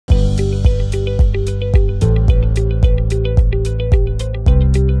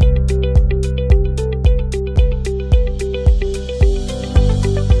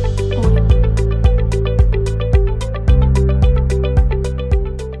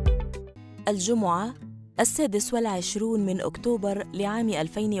الجمعة 26 من أكتوبر لعام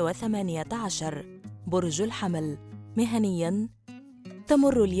 2018. برج الحمل. مهنياً،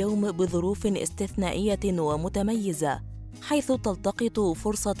 تمر اليوم بظروف استثنائية ومتميزة، حيث تلتقط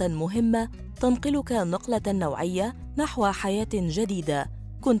فرصة مهمة تنقلك نقلة نوعية نحو حياة جديدة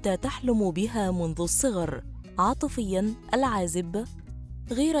كنت تحلم بها منذ الصغر. عاطفياً، العازب،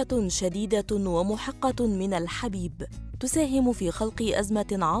 غيرة شديدة ومحقة من الحبيب تساهم في خلق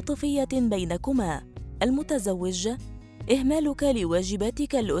أزمة عاطفية بينكما. المتزوج، إهمالك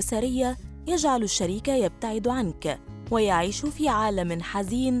لواجباتك الأسرية يجعل الشريك يبتعد عنك ويعيش في عالم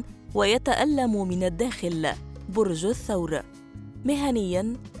حزين ويتألم من الداخل. برج الثور.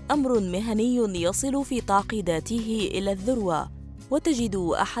 مهنياً، أمر مهني يصل في تعقيداته إلى الذروة، وتجد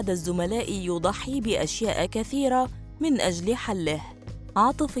أحد الزملاء يضحي بأشياء كثيرة من أجل حله.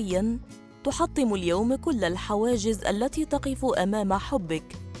 عاطفياً، تحطم اليوم كل الحواجز التي تقف أمام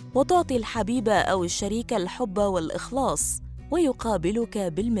حبك، وتعطي الحبيب أو الشريك الحب والإخلاص ويقابلك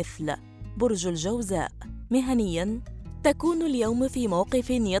بالمثل. برج الجوزاء. مهنياً، تكون اليوم في موقف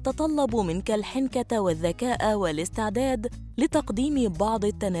يتطلب منك الحنكة والذكاء والاستعداد لتقديم بعض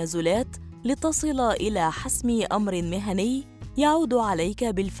التنازلات لتصل إلى حسم أمر مهني يعود عليك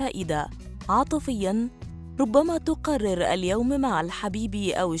بالفائدة. عاطفياً، ربما تقرر اليوم مع الحبيب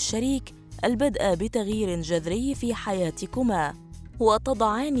أو الشريك البدء بتغيير جذري في حياتكما،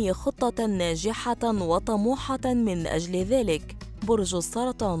 وتضعان خطة ناجحة وطموحة من أجل ذلك. برج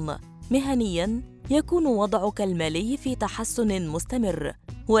السرطان. مهنياً، يكون وضعك المالي في تحسن مستمر،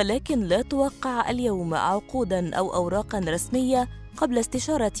 ولكن لا توقع اليوم عقوداً أو أوراقاً رسمية قبل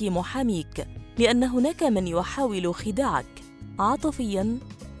استشارة محاميك، لأن هناك من يحاول خداعك. عاطفياً،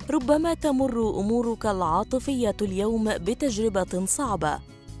 ربما تمر أمورك العاطفية اليوم بتجربة صعبة،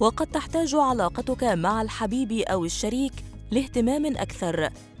 وقد تحتاج علاقتك مع الحبيب أو الشريك لاهتمام أكثر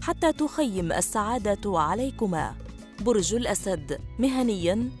حتى تخيم السعادة عليكما. برج الأسد.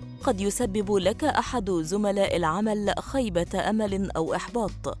 مهنياً، قد يسبب لك أحد زملاء العمل خيبة أمل أو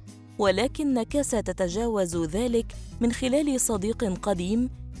إحباط، ولكنك ستتجاوز ذلك من خلال صديق قديم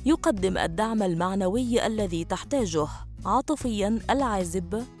يقدم الدعم المعنوي الذي تحتاجه. عاطفياً،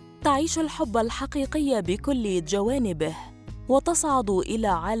 العازب، تعيش الحب الحقيقي بكل جوانبه وتصعد إلى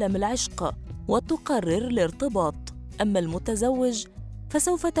عالم العشق وتقرر الارتباط. أما المتزوج،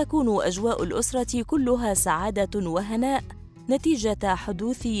 فسوف تكون أجواء الأسرة كلها سعادة وهناء نتيجة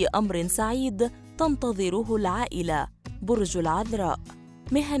حدوث أمر سعيد تنتظره العائلة. برج العذراء.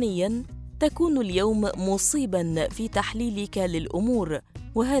 مهنياً، تكون اليوم مصيباً في تحليلك للأمور،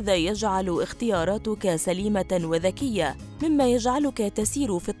 وهذا يجعل اختياراتك سليمة وذكية، مما يجعلك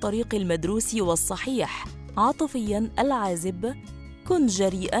تسير في الطريق المدروس والصحيح. عاطفياً، العازب، كن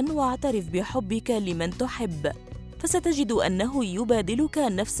جريئاً واعترف بحبك لمن تحب، فستجد أنه يبادلك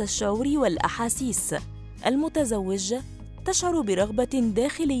نفس الشعور والأحاسيس. المتزوج، تشعر برغبة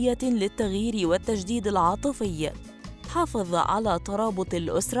داخلية للتغيير والتجديد العاطفي. حافظ على ترابط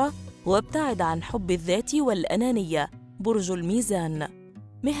الأسرة وابتعد عن حب الذات والأنانية. برج الميزان.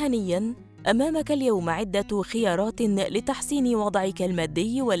 مهنياً، أمامك اليوم عدة خيارات لتحسين وضعك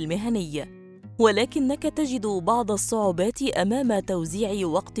المادي والمهني، ولكنك تجد بعض الصعوبات أمام توزيع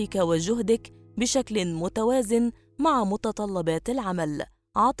وقتك وجهدك بشكل متوازن مع متطلبات العمل.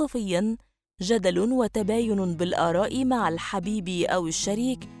 عاطفياً، جدل وتباين بالآراء مع الحبيب أو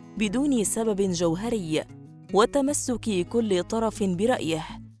الشريك بدون سبب جوهري، وتمسك كل طرف برأيه،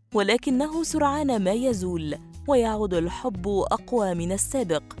 ولكنه سرعان ما يزول ويعود الحب أقوى من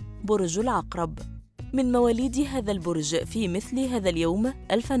السابق. برج العقرب. من مواليد هذا البرج في مثل هذا اليوم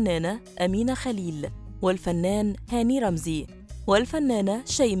الفنانة أمينة خليل، والفنان هاني رمزي، والفنانة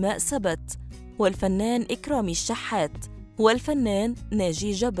شيماء سبت، والفنان إكرامي الشحات، والفنان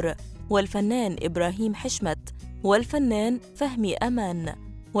ناجي جبر، والفنان إبراهيم حشمت، والفنان فهمي أمان،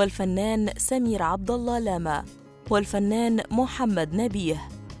 والفنان سمير عبد الله لاما، والفنان محمد نبيه،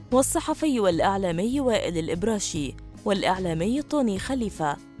 والصحفي والإعلامي وائل الابراشي، والإعلامي طوني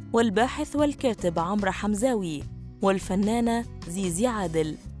خليفة، والباحث والكاتب عمرو حمزاوي، والفنانة زيزي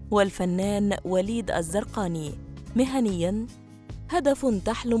عادل، والفنان وليد الزرقاني. مهنياً، هدف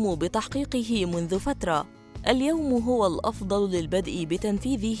تحلم بتحقيقه منذ فترة، اليوم هو الأفضل للبدء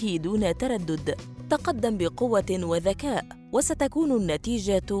بتنفيذه دون تردد. تقدم بقوة وذكاء وستكون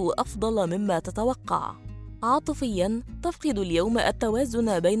النتيجة أفضل مما تتوقع. عاطفياً، تفقد اليوم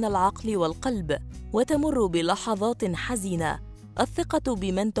التوازن بين العقل والقلب وتمر بلحظات حزينة. الثقة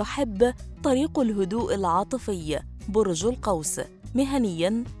بمن تحب طريق الهدوء العاطفي. برج القوس.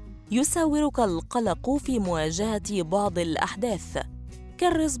 مهنياً، يساورك القلق في مواجهة بعض الأحداث.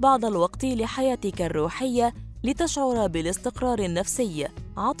 كرس بعض الوقت لحياتك الروحية لتشعر بالاستقرار النفسي.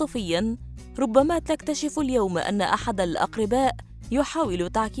 عاطفياً، ربما تكتشف اليوم أن أحد الأقرباء يحاول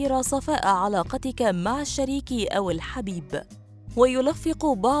تعكير صفاء علاقتك مع الشريك أو الحبيب، ويلفق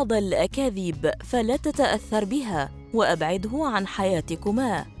بعض الأكاذيب، فلا تتأثر بها وأبعده عن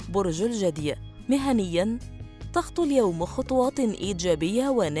حياتكما. برج الجدي. مهنياً، تخطو اليوم خطوات إيجابية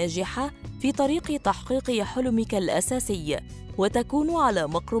وناجحة في طريق تحقيق حلمك الأساسي، وتكون على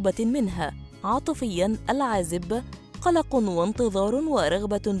مقربة منها. عاطفياً، العازب، قلق وانتظار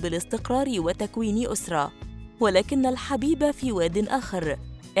ورغبة بالاستقرار وتكوين أسرة، ولكن الحبيب في واد آخر،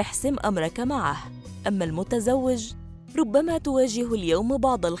 احسم أمرك معه. أما المتزوج، ربما تواجه اليوم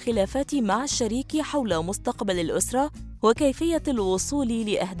بعض الخلافات مع الشريك حول مستقبل الأسرة وكيفية الوصول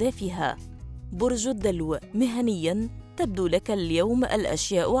لأهدافها. برج الدلو. مهنياً، تبدو لك اليوم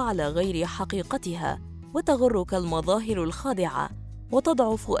الأشياء على غير حقيقتها، وتغرك المظاهر الخادعة،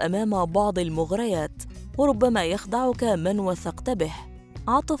 وتضعف أمام بعض المغريات، وربما يخدعك من وثقت به.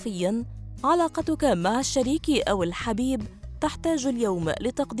 عاطفياً، علاقتك مع الشريك أو الحبيب تحتاج اليوم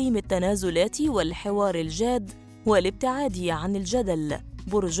لتقديم التنازلات والحوار الجاد والابتعاد عن الجدل.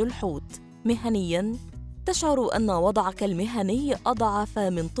 برج الحوت. مهنياً، تشعر أن وضعك المهني أضعف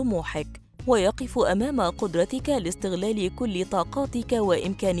من طموحك، ويقف أمام قدرتك لاستغلال كل طاقاتك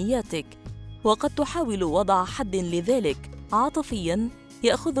وإمكانياتك، وقد تحاول وضع حد لذلك. عاطفياً،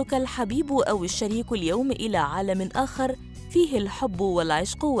 يأخذك الحبيب أو الشريك اليوم إلى عالم آخر فيه الحب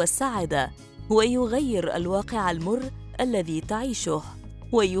والعشق والسعادة، ويغير الواقع المر الذي تعيشه،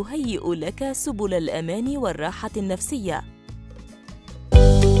 ويهيئ لك سبل الأمان والراحة النفسية.